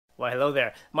Well, hello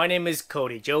there. My name is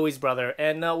Cody, Joey's brother,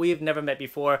 and we've never met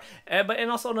before. And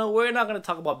also, no, we're not going to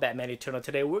talk about Batman Eternal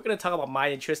today. We're going to talk about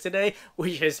my interest today,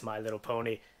 which is My Little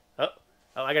Pony. Oh,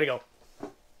 I gotta go.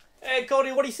 Hey,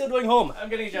 Cody, what are you still doing home? I'm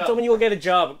getting a job. You told me you will get a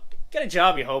job. Get a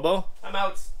job, you hobo. I'm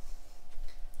out.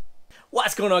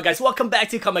 What's going on, guys? Welcome back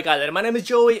to Comic Island. My name is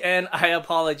Joey, and I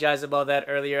apologize about that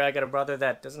earlier. I got a brother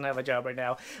that doesn't have a job right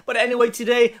now. But anyway,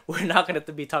 today, we're not going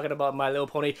to be talking about My Little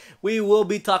Pony. We will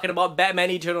be talking about Batman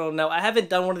Eternal. Now, I haven't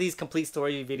done one of these complete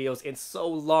story videos in so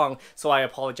long, so I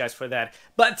apologize for that.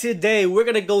 But today, we're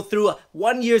going to go through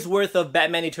 1 year's worth of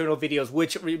Batman Eternal videos,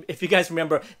 which, if you guys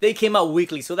remember, they came out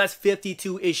weekly. So that's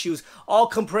 52 issues, all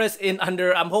compressed in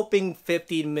under, I'm hoping,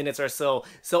 15 minutes or so.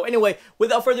 So anyway,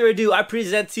 without further ado, I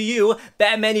present to you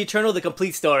Batman Eternal, the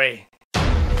complete story.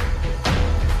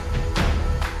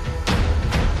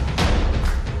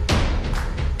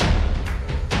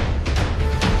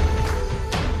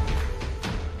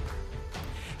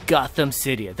 Gotham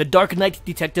City. The Dark Knight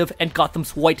detective and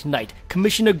Gotham's White Knight,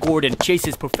 Commissioner Gordon,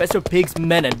 chases Professor Pig's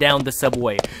men down the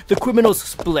subway. The criminals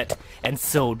split, and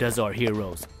so does our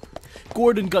heroes.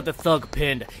 Gordon got the thug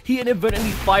pinned. He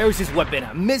inadvertently fires his weapon,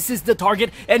 misses the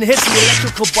target, and hits the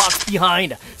electrical box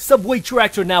behind. Subway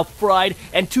tracks are now fried,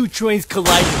 and two trains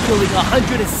collide, killing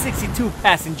 162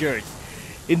 passengers.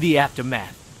 In the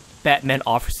aftermath, Batman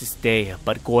offers to stay,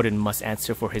 but Gordon must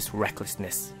answer for his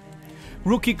recklessness.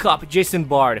 Rookie cop Jason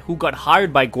Bard, who got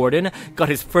hired by Gordon, got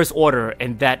his first order,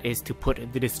 and that is to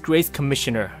put the disgraced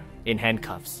commissioner in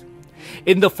handcuffs.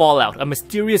 In the fallout, a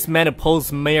mysterious man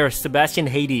opposes Mayor Sebastian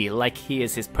Haiti like he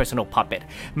is his personal puppet.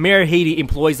 Mayor Haiti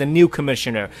employs a new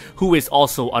commissioner, who is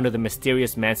also under the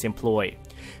mysterious man's employ.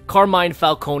 Carmine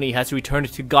Falcone has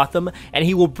returned to Gotham, and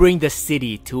he will bring the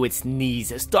city to its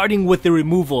knees, starting with the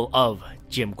removal of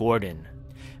Jim Gordon.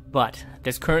 But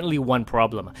there's currently one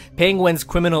problem. Penguin's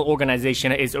criminal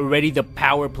organization is already the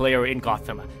power player in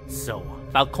Gotham. So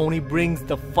Falcone brings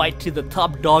the fight to the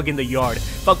top dog in the yard.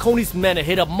 Falcone's men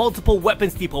hit up multiple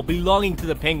weapons depot belonging to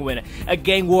the Penguin. A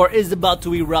gang war is about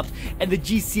to erupt, and the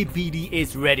GCPD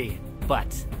is ready.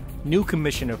 But new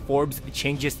Commissioner Forbes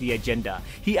changes the agenda.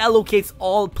 He allocates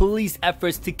all police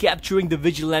efforts to capturing the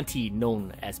vigilante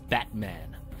known as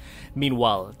Batman.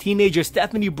 Meanwhile, teenager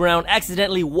Stephanie Brown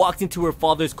accidentally walks into her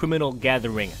father's criminal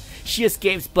gathering. She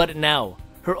escapes, but now,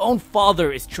 her own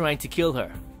father is trying to kill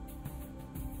her.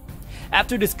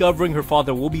 After discovering her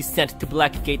father will be sent to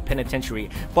Blackgate Penitentiary,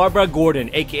 Barbara Gordon,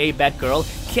 aka Batgirl,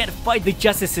 can't fight the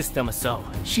justice system, so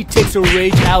she takes her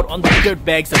rage out on the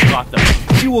dirtbags of Gotham.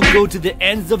 She will go to the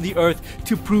ends of the earth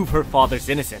to prove her father's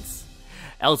innocence.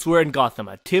 Elsewhere in Gotham,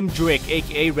 Tim Drake,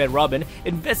 aka Red Robin,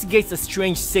 investigates a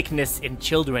strange sickness in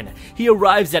children. He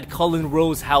arrives at Colin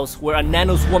Rowe's house where a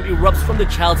nanoswarm erupts from the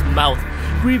child's mouth.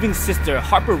 Grieving sister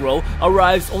Harper Rowe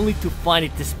arrives only to find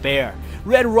it despair.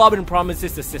 Red Robin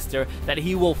promises the sister that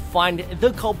he will find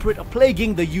the culprit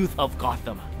plaguing the youth of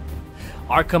Gotham.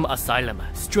 Arkham Asylum.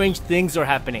 Strange things are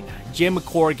happening. Jim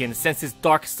Corrigan senses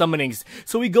dark summonings,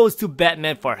 so he goes to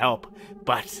Batman for help.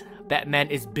 But Batman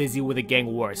is busy with a gang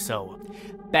war, so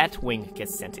Batwing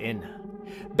gets sent in.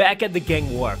 Back at the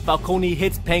gang war, Falcone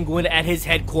hits Penguin at his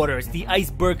headquarters, the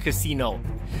Iceberg Casino.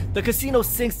 The casino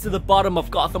sinks to the bottom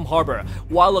of Gotham Harbor,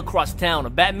 while across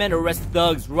town, Batman arrests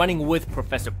thugs running with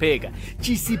Professor Pig.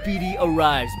 GCPD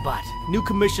arrives, but new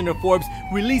Commissioner Forbes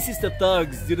releases the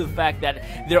thugs due to the fact that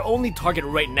their only target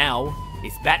right now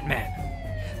is Batman.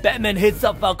 Batman hits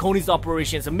up Falcone's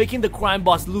operations, making the crime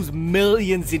boss lose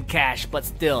millions in cash, but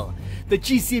still, the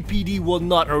GCPD will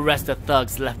not arrest the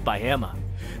thugs left by him.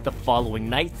 The following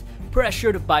night,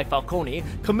 pressured by Falcone,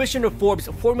 Commissioner Forbes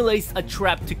formulates a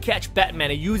trap to catch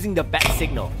Batman using the bat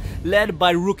signal. Led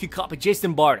by rookie cop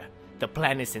Jason Bard, the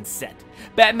plan isn't set.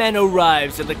 Batman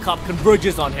arrives and the cop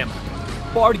converges on him.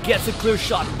 Bard gets a clear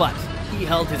shot, but he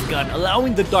held his gun,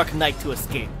 allowing the Dark Knight to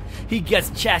escape. He gets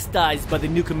chastised by the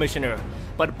new commissioner,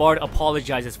 but Bard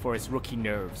apologizes for his rookie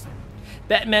nerves.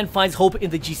 Batman finds hope in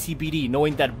the GCPD,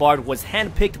 knowing that Bard was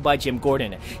handpicked by Jim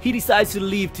Gordon. He decides to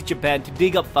leave to Japan to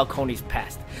dig up Falcone's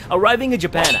past. Arriving in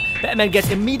Japan, Batman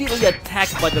gets immediately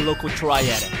attacked by the local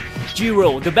triad.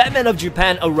 Jiro, the Batman of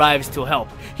Japan, arrives to help.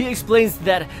 He explains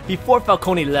that before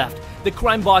Falcone left, the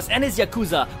crime boss and his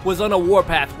Yakuza was on a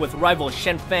warpath with rival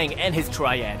Shen Feng and his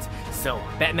triads. So,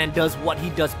 Batman does what he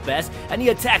does best, and he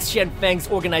attacks Shen Feng's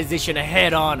organization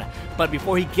head-on. But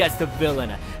before he gets the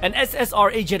villain, an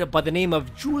SSR agent by the name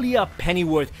of Julia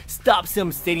Pennyworth stops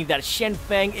him, stating that Shen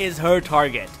Feng is her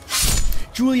target.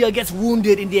 Julia gets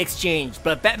wounded in the exchange,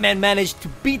 but Batman managed to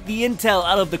beat the intel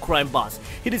out of the crime boss.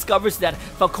 He discovers that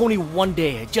Falcone one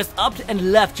day just upped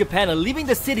and left Japan, leaving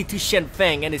the city to Shen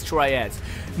Feng and his triads.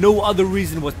 No other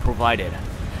reason was provided.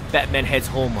 Batman heads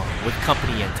home with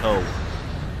company in tow.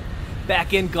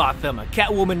 Back in Gotham,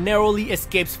 Catwoman narrowly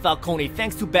escapes Falcone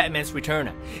thanks to Batman's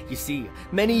return. You see,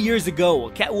 many years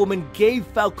ago, Catwoman gave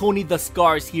Falcone the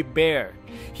scars he bear.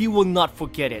 He will not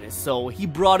forget it, so he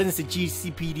broadens the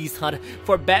GCPD's hunt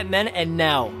for Batman and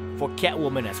now for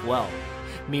Catwoman as well.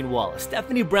 Meanwhile,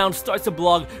 Stephanie Brown starts a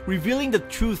blog revealing the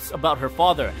truths about her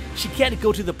father. She can't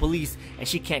go to the police and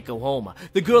she can't go home.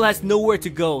 The girl has nowhere to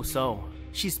go, so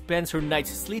she spends her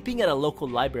nights sleeping at a local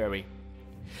library.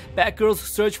 Batgirl's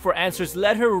search for answers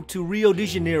led her to Rio de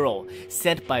Janeiro.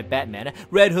 Sent by Batman,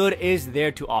 Red Hood is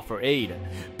there to offer aid.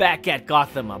 Back at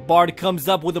Gotham, Bard comes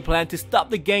up with a plan to stop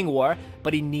the gang war,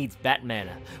 but he needs Batman.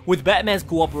 With Batman's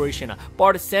cooperation,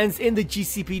 Bard sends in the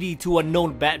GCPD to a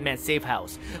known Batman safe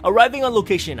house. Arriving on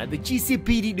location, the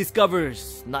GCPD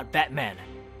discovers not Batman,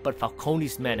 but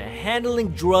Falcone's men handling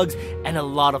drugs and a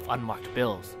lot of unmarked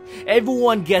bills.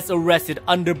 Everyone gets arrested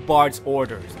under Bard's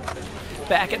orders.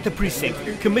 Back at the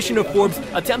precinct, Commissioner Forbes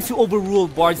attempts to overrule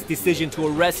Bard's decision to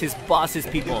arrest his boss's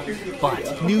people,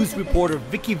 but news reporter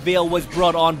Vicky Vale was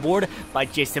brought on board by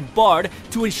Jason Bard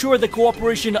to ensure the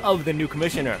cooperation of the new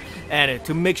commissioner. And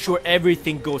to make sure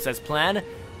everything goes as planned,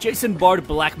 Jason Bard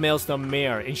blackmails the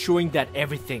mayor, ensuring that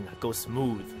everything goes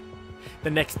smooth. The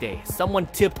next day, someone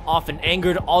tipped off an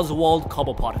angered Oswald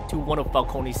Cobblepot to one of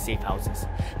Falcone's safe houses.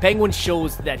 Penguin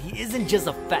shows that he isn't just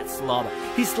a fat slob.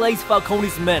 He slays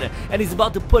Falcone's men and is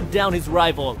about to put down his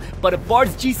rival, but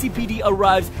Bard's GCPD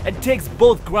arrives and takes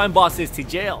both crime bosses to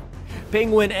jail.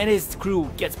 Penguin and his crew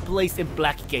gets placed in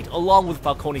Blackgate along with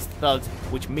Falcone's thugs,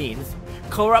 which means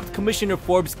corrupt Commissioner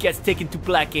Forbes gets taken to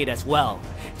Blackgate as well.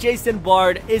 Jason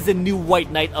Bard is the new White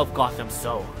Knight of Gotham,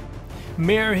 so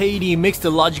Mayor Haiti makes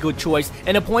the logical choice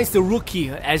and appoints the rookie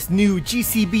as new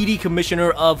GCPD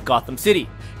Commissioner of Gotham City.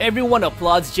 Everyone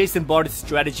applauds Jason Bard's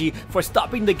strategy for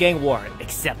stopping the gang war,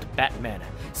 except Batman.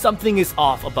 Something is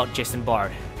off about Jason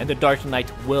Bard, and the Dark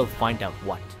Knight will find out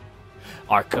what.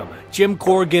 Arkham. Jim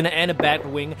Corrigan and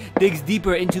Batwing digs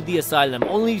deeper into the asylum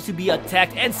only to be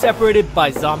attacked and separated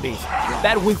by zombies.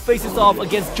 Batwing faces off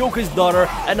against Joker's daughter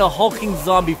and a hulking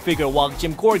zombie figure, while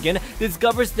Jim Corrigan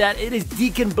discovers that it is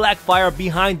Deacon Blackfire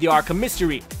behind the Arkham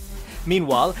mystery.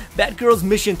 Meanwhile, Batgirl's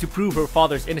mission to prove her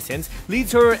father's innocence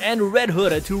leads her and Red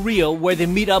Hood to Rio, where they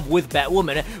meet up with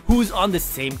Batwoman, who's on the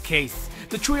same case.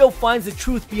 The trio finds the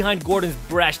truth behind Gordon's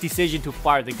brash decision to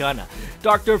fire the gun.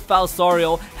 Dr.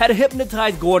 Falsario had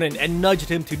hypnotized Gordon and nudged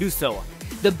him to do so.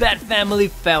 The Bat family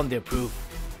found their proof.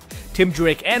 Tim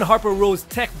Drake and Harper Rowe's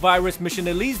tech virus mission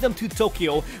leads them to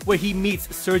Tokyo, where he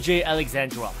meets Sergei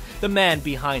Alexandrov, the man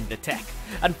behind the tech.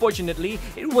 Unfortunately,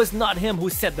 it was not him who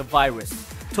sent the virus.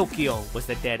 Tokyo was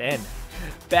the dead end.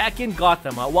 Back in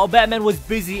Gotham, while Batman was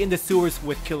busy in the sewers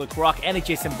with Killer Croc and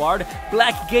Jason Bard,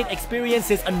 Blackgate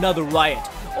experiences another riot.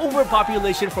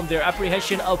 Overpopulation from their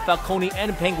apprehension of Falcone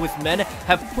and Penguin's men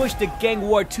have pushed the gang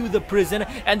war to the prison,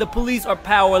 and the police are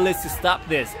powerless to stop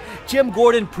this. Jim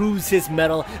Gordon proves his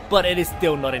mettle, but it is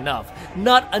still not enough.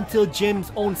 Not until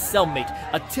Jim's own cellmate,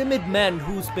 a timid man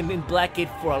who's been in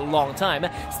Blackgate for a long time,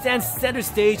 stands center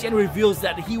stage and reveals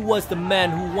that he was the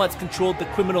man who once controlled the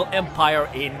criminal empire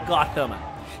in Gotham.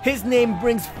 His name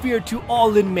brings fear to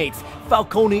all inmates,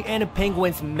 Falcone and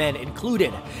Penguin's men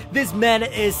included. This man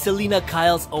is Selina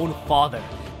Kyle's own father.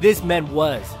 This man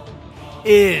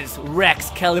is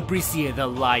Rex Calabrese the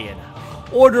Lion.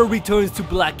 Order returns to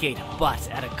Blackgate, but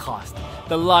at a cost.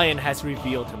 The Lion has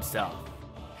revealed himself.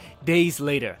 Days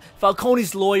later,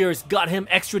 Falcone's lawyers got him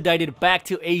extradited back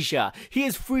to Asia. He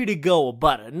is free to go,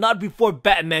 but not before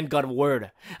Batman got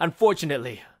word.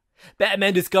 Unfortunately,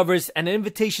 Batman discovers an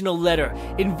invitational letter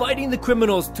inviting the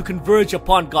criminals to converge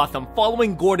upon Gotham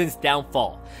following Gordon's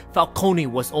downfall. Falcone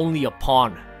was only a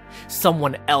pawn.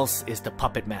 Someone else is the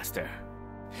puppet master.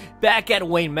 Back at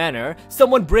Wayne Manor,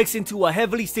 someone breaks into a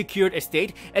heavily secured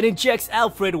estate and injects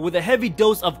Alfred with a heavy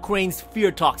dose of Crane's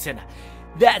fear toxin.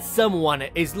 That someone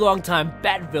is longtime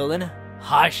Bat villain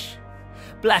Hush.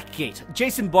 Blackgate.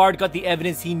 Jason Bard got the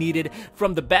evidence he needed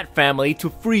from the Bat family to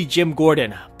free Jim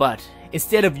Gordon, but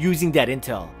instead of using that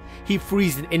intel, he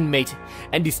frees an inmate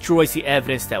and destroys the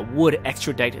evidence that would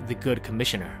extradite the good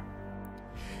commissioner.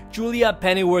 Julia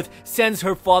Pennyworth sends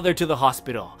her father to the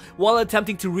hospital. While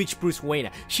attempting to reach Bruce Wayne,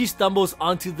 she stumbles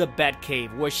onto the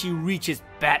Batcave, where she reaches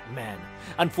Batman.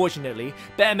 Unfortunately,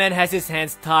 Batman has his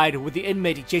hands tied with the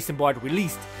inmate Jason Bard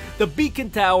released. The Beacon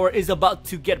Tower is about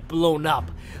to get blown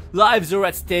up. Lives are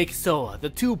at stake, so the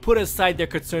two put aside their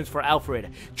concerns for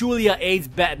Alfred. Julia aids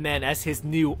Batman as his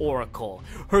new Oracle.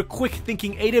 Her quick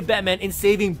thinking aided Batman in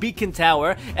saving Beacon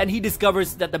Tower, and he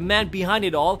discovers that the man behind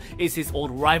it all is his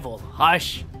old rival,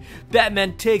 Hush.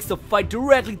 Batman takes the fight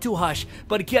directly to Hush,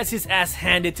 but gets his ass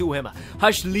handed to him.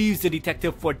 Hush leaves the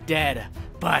detective for dead,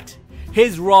 but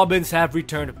his Robins have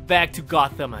returned back to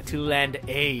Gotham to lend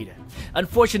aid.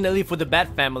 Unfortunately for the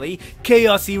Bat family,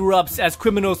 chaos erupts as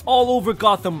criminals all over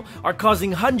Gotham are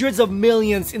causing hundreds of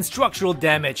millions in structural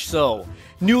damage, so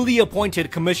newly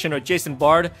appointed Commissioner Jason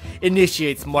Bard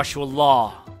initiates martial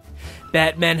law.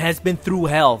 Batman has been through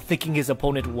hell thinking his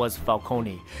opponent was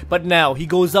Falcone, but now he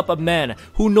goes up a man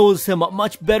who knows him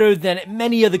much better than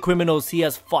many of the criminals he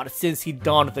has fought since he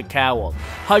donned the cowl.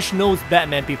 Hush knows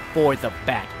Batman before the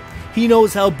Bat. He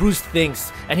knows how Bruce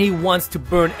thinks, and he wants to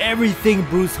burn everything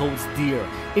Bruce holds dear,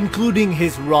 including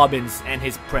his Robins and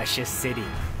his precious city.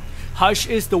 Hush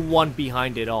is the one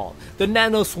behind it all. The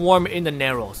nano swarm in the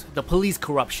Narrows, the police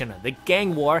corruption, the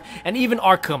gang war, and even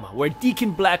Arkham, where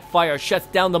Deacon Blackfire shuts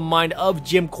down the mind of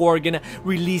Jim Corrigan,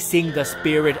 releasing the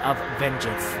spirit of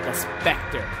vengeance, the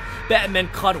Spectre. Batman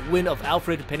caught wind of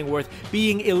Alfred Pennyworth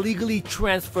being illegally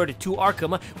transferred to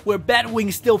Arkham, where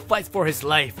Batwing still fights for his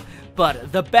life.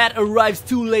 But the Bat arrives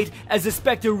too late as the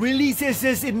Spectre releases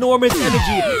his enormous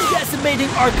energy, decimating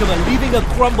Arkham, leaving a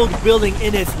crumbled building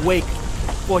in its wake.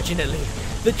 Fortunately,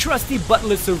 the trusty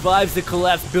butler survives the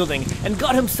collapsed building and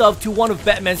got himself to one of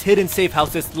Batman's hidden safe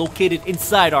houses located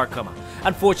inside Arkham.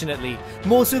 Unfortunately,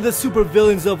 most of the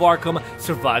supervillains of Arkham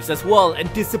survives as well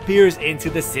and disappears into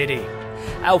the city.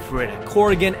 Alfred,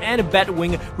 Corrigan, and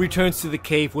Batwing returns to the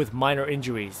cave with minor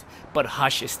injuries, but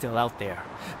Hush is still out there.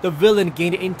 The villain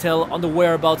gained intel on the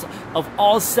whereabouts of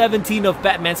all 17 of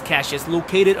Batman's caches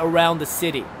located around the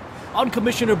city. On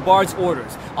Commissioner Bard's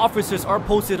orders, officers are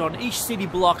posted on each city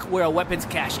block where a weapons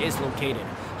cache is located.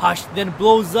 Hush then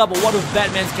blows up one of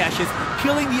Batman's caches,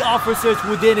 killing the officers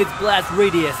within its blast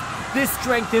radius. This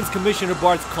strengthens Commissioner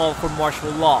Bard's call for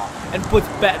martial law and puts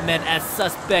Batman as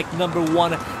suspect number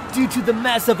 1 due to the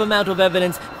massive amount of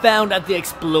evidence found at the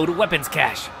exploded weapons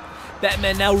cache.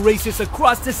 Batman now races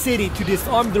across the city to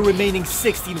disarm the remaining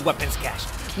 16 weapons cache.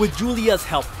 With Julia's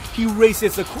help, he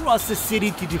races across the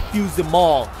city to defuse them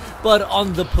all. But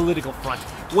on the political front,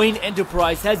 Wayne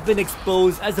Enterprise has been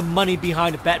exposed as the money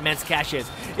behind Batman's caches.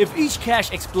 If each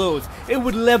cache explodes, it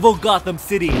would level Gotham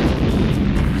City.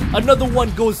 Another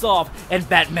one goes off, and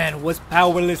Batman was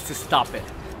powerless to stop it.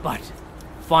 But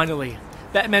finally,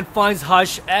 Batman finds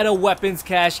Hush at a weapons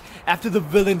cache after the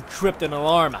villain tripped an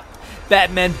alarm.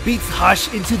 Batman beats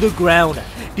Hush into the ground.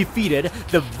 Defeated,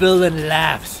 the villain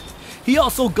laughs. He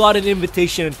also got an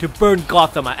invitation to burn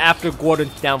Gotham after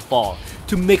Gordon's downfall.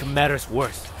 To make matters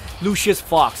worse, Lucius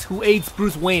Fox, who aids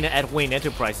Bruce Wayne at Wayne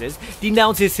Enterprises,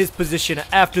 denounces his position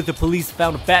after the police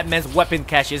found Batman's weapon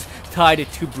caches tied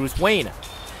to Bruce Wayne.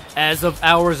 As of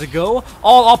hours ago,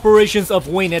 all operations of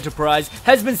Wayne Enterprise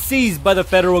has been seized by the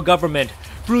federal government.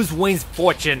 Bruce Wayne's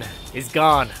fortune is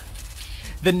gone.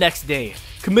 The next day,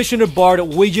 Commissioner Bard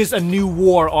wages a new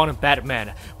war on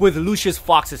Batman. With Lucius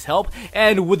Fox's help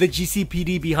and with the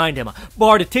GCPD behind him,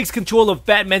 Bard takes control of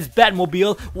Batman's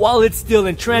Batmobile while it's still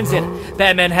in transit.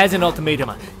 Batman has an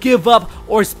ultimatum: give up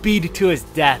or speed to his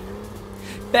death.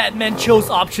 Batman chose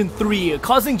option 3,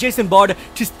 causing Jason Bard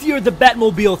to steer the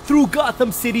Batmobile through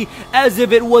Gotham City as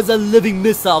if it was a living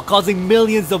missile, causing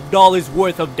millions of dollars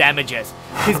worth of damages.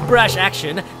 His brash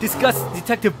action disgusts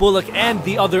Detective Bullock and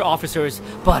the other officers,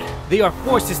 but they are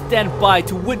forced to stand by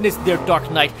to witness their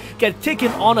Dark Knight get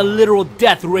taken on a literal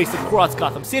death race across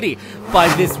Gotham City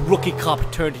by this rookie cop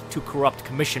turned to corrupt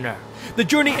commissioner. The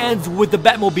journey ends with the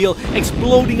Batmobile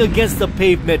exploding against the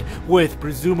pavement, with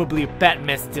presumably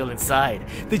Batman still inside.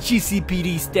 The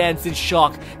GCPD stands in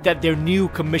shock that their new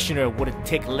commissioner would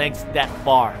take lengths that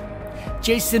far.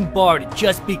 Jason Bard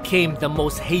just became the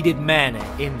most hated man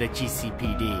in the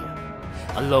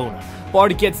GCPD. Alone,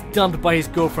 Bard gets dumped by his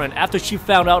girlfriend after she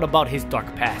found out about his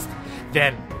dark past.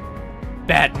 Then,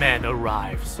 Batman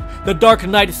arrives. The Dark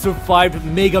Knight survived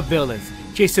mega villains.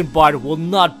 Jason Bard will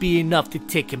not be enough to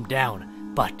take him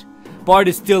down, but Bard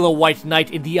is still a white knight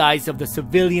in the eyes of the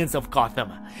civilians of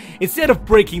Gotham. Instead of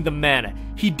breaking the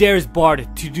man, he dares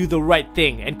Bard to do the right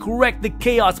thing and correct the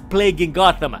chaos plaguing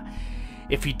Gotham.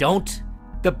 If he don't,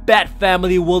 the Bat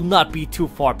family will not be too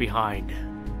far behind.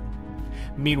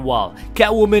 Meanwhile,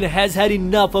 Catwoman has had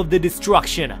enough of the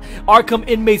destruction. Arkham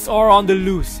inmates are on the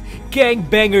loose.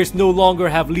 Gangbangers no longer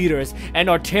have leaders and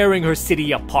are tearing her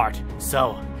city apart.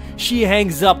 So, she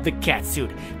hangs up the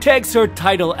catsuit, takes her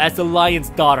title as the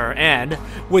Lion's daughter, and,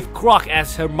 with Croc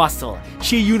as her muscle,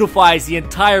 she unifies the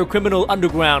entire criminal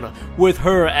underground with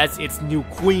her as its new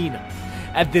queen.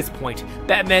 At this point,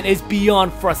 Batman is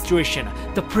beyond frustration.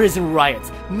 The prison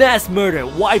riots, mass murder,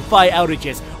 Wi-Fi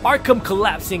outages, Arkham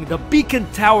collapsing, the Beacon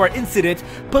Tower incident,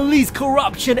 police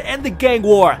corruption, and the gang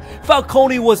war.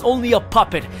 Falcone was only a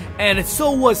puppet, and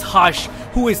so was Hush,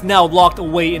 who is now locked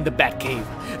away in the Batcave.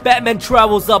 Batman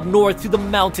travels up north to the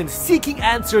mountains seeking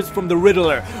answers from the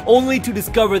Riddler, only to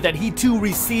discover that he too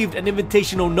received an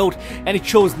invitational note and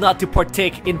chose not to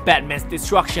partake in Batman's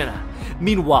destruction.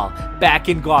 Meanwhile, back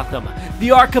in Gotham, the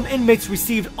Arkham inmates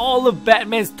received all of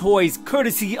Batman's toys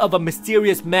courtesy of a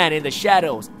mysterious man in the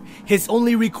shadows. His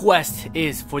only request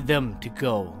is for them to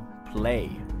go play.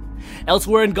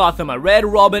 Elsewhere in Gotham, Red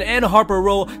Robin and Harper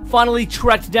Row finally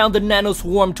tracked down the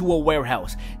nanoswarm to a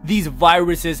warehouse. These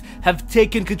viruses have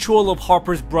taken control of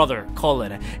Harper's brother,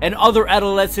 Cullen, and other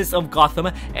adolescents of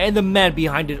Gotham, and the man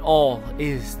behind it all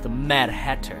is the Mad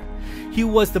Hatter. He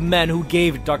was the man who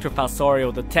gave Dr.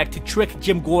 Falsario the tech to trick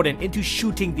Jim Gordon into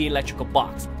shooting the electrical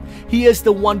box. He is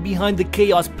the one behind the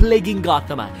chaos plaguing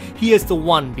Gotham. He is the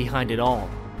one behind it all.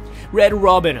 Red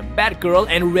Robin, Batgirl,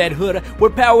 and Red Hood were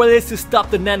powerless to stop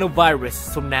the nanovirus,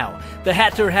 so now the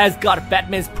Hatter has got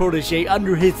Batman's protege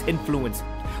under his influence.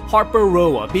 Harper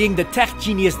Row, being the tech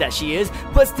genius that she is,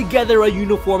 puts together a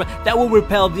uniform that will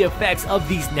repel the effects of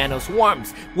these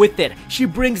nanoswarms. With it, she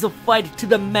brings a fight to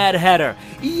the Mad Hatter.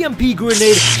 EMP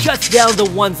grenade shuts down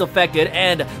the ones affected,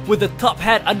 and with the top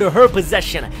hat under her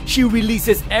possession, she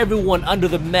releases everyone under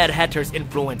the Mad Hatter's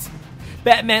influence.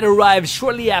 Batman arrives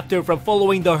shortly after from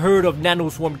following the herd of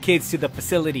nanoswarm kids to the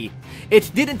facility.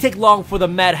 It didn't take long for the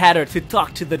Mad Hatter to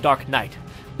talk to the Dark Knight.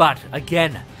 But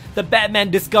again, the Batman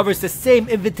discovers the same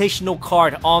invitational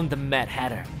card on the Mad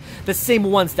Hatter, the same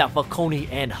ones that Falcone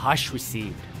and Hush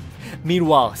received.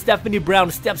 Meanwhile, Stephanie Brown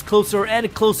steps closer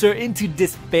and closer into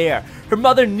despair. Her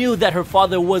mother knew that her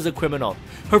father was a criminal.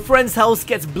 Her friend's house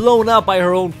gets blown up by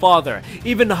her own father.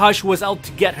 Even Hush was out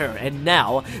to get her, and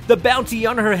now the bounty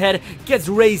on her head gets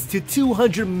raised to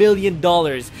 $200 million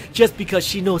just because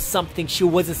she knows something she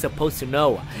wasn't supposed to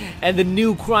know. And the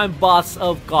new crime boss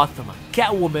of Gotham,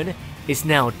 Catwoman, is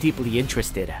now deeply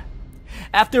interested.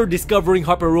 After discovering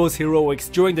Harper Row's heroics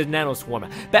during the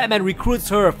nanoswarm, Batman recruits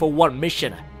her for one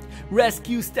mission: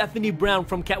 rescue Stephanie Brown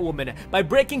from Catwoman by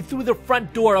breaking through the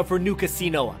front door of her new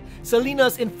casino.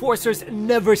 Selina's enforcers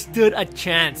never stood a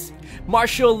chance.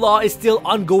 Martial law is still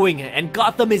ongoing and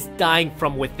Gotham is dying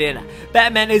from within.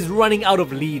 Batman is running out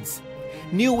of leads.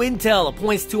 New intel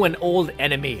points to an old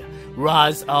enemy,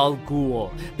 Ra's al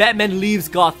Ghul. Batman leaves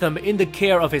Gotham in the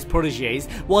care of his proteges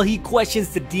while he questions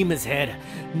the demon's head,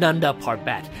 Nanda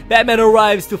Parbat. Batman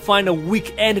arrives to find a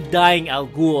weak and dying Al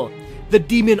Ghul. The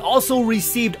demon also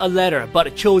received a letter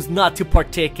but chose not to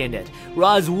partake in it.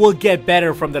 Ra's will get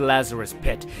better from the Lazarus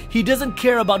pit. He doesn't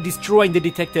care about destroying the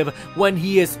detective when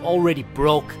he is already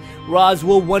broke. Ra's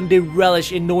will one day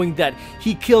relish in knowing that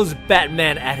he kills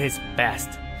Batman at his best.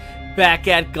 Back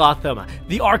at Gotham,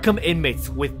 the Arkham inmates,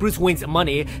 with Bruce Wayne's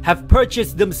money, have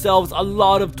purchased themselves a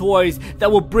lot of toys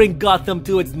that will bring Gotham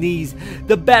to its knees.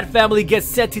 The Bat family gets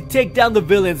set to take down the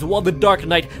villains while the Dark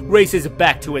Knight races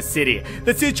back to his city.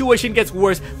 The situation gets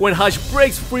worse when Hush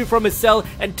breaks free from his cell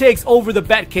and takes over the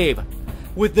Batcave.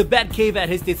 With the Batcave at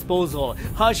his disposal,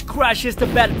 Hush crashes the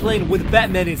Batplane with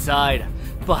Batman inside.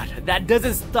 But that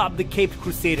doesn't stop the Caped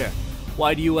Crusader.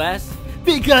 Why do you ask?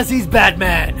 Because he's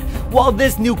Batman! While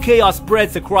this new chaos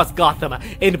spreads across Gotham,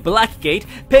 in Blackgate,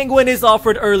 Penguin is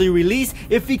offered early release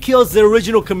if he kills the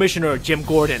original commissioner, Jim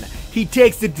Gordon. He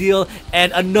takes the deal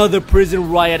and another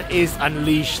prison riot is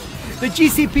unleashed. The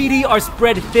GCPD are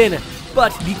spread thin,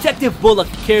 but Detective Bullock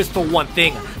cares for one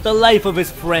thing: the life of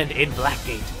his friend in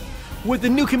Blackgate. With the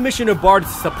new Commissioner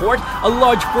Bard's support, a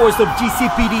large force of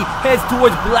GCPD heads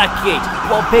towards Blackgate,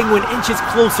 while Penguin inches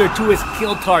closer to his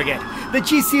kill target. The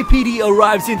GCPD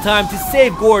arrives in time to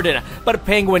save Gordon, but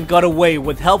Penguin got away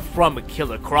with help from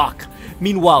Killer Croc.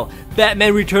 Meanwhile,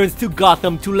 Batman returns to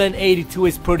Gotham to lend aid to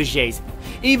his proteges.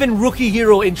 Even rookie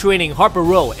hero in training Harper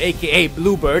Row, aka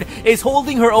Bluebird, is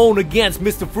holding her own against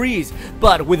Mr. Freeze.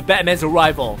 But with Batman's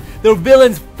arrival, the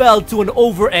villains fell to an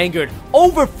over-angered,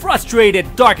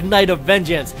 over-frustrated Dark Knight of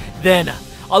Vengeance. Then,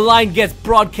 a line gets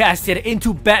broadcasted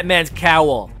into Batman's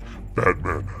cowl.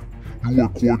 Batman, you are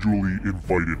cordially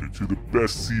invited to the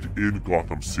best seat in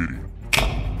Gotham City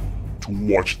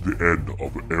to watch the end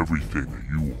of everything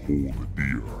you hold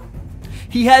dear.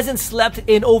 He hasn't slept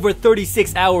in over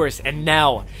 36 hours, and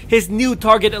now his new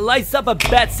target lights up a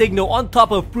bat signal on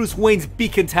top of Bruce Wayne's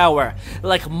beacon tower.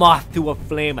 Like moth to a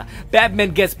flame,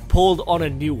 Batman gets pulled on a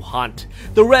new hunt.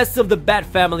 The rest of the Bat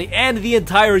family and the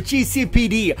entire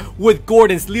GCPD, with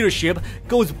Gordon's leadership,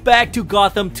 goes back to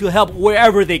Gotham to help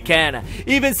wherever they can.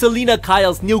 Even Selina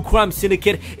Kyle's new crime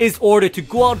syndicate is ordered to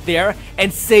go out there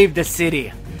and save the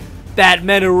city.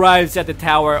 Batman arrives at the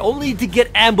tower only to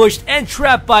get ambushed and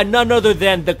trapped by none other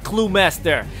than the Clue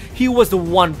Master. He was the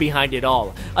one behind it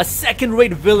all. A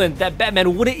second-rate villain that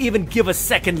Batman wouldn't even give a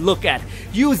second look at.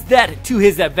 Used that to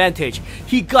his advantage.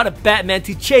 He got Batman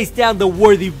to chase down the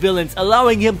worthy villains,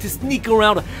 allowing him to sneak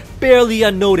around barely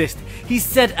unnoticed. He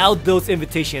sent out those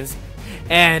invitations.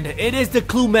 And it is the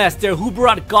Clue Master who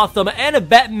brought Gotham and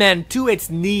Batman to its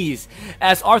knees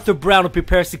as Arthur Brown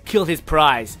prepares to kill his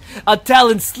prize. A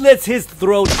talon slits his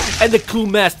throat and the Clue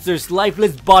Master's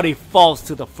lifeless body falls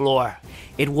to the floor.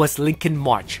 It was Lincoln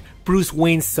March, Bruce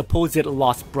Wayne's supposed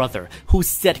lost brother, who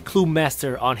set Clue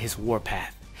Master on his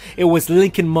warpath. It was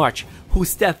Lincoln March who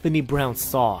Stephanie Brown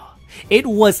saw. It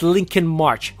was Lincoln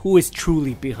March who is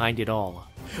truly behind it all.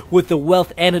 With the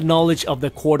wealth and knowledge of the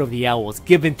Court of the Owls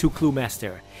given to Clue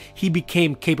Master, he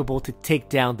became capable to take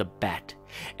down the Bat.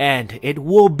 And it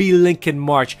will be Lincoln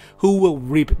March who will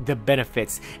reap the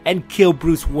benefits and kill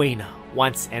Bruce Wayne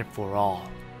once and for all.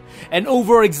 An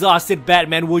overexhausted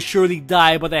Batman will surely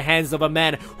die by the hands of a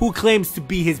man who claims to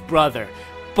be his brother.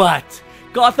 But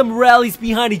Gotham rallies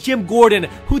behind Jim Gordon,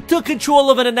 who took control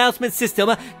of an announcement system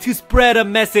to spread a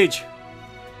message.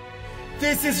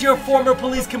 This is your former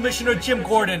police commissioner, Jim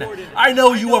Gordon. I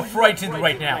know you are frightened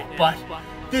right now, but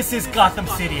this is Gotham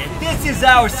City, and this is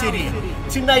our city.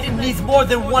 Tonight it needs more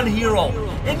than one hero.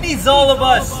 It needs all of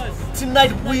us.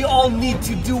 Tonight we all need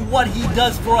to do what he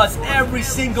does for us every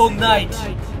single night.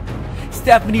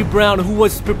 Stephanie Brown, who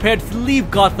was prepared to leave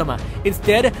Gotham,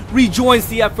 instead rejoins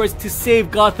the efforts to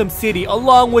save Gotham City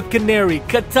along with Canary,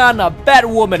 Katana,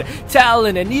 Batwoman,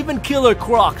 Talon, and even Killer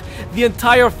Croc. The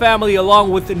entire family, along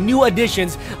with the new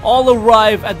additions, all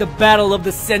arrive at the battle of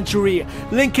the century.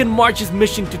 Lincoln March's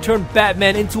mission to turn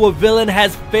Batman into a villain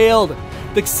has failed.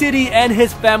 The city and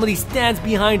his family stands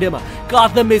behind him.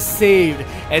 Gotham is saved,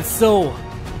 and so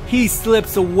he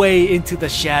slips away into the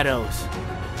shadows.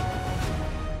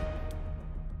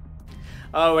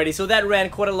 Alrighty, so that ran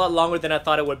quite a lot longer than I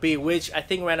thought it would be, which I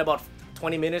think ran about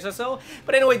 20 minutes or so.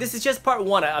 But anyway, this is just part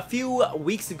 1. A few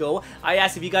weeks ago, I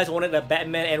asked if you guys wanted a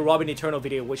Batman and Robin Eternal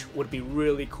video, which would be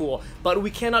really cool. But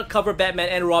we cannot cover Batman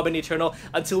and Robin Eternal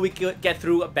until we get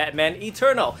through Batman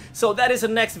Eternal. So that is the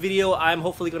next video I'm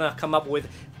hopefully gonna come up with,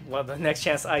 well, the next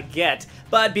chance I get.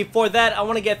 But before that, I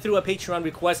want to get through a Patreon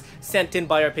request sent in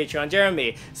by our Patreon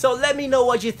Jeremy. So let me know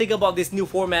what you think about this new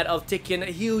format of taking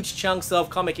huge chunks of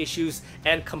comic issues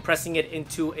and compressing it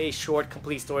into a short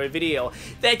complete story video.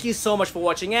 Thank you so much for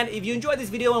watching, and if you enjoyed this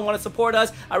video and want to support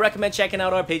us, I recommend checking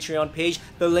out our Patreon page.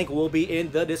 The link will be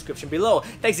in the description below.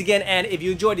 Thanks again, and if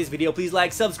you enjoyed this video, please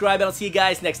like, subscribe, and I'll see you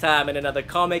guys next time in another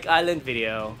Comic Island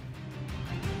video.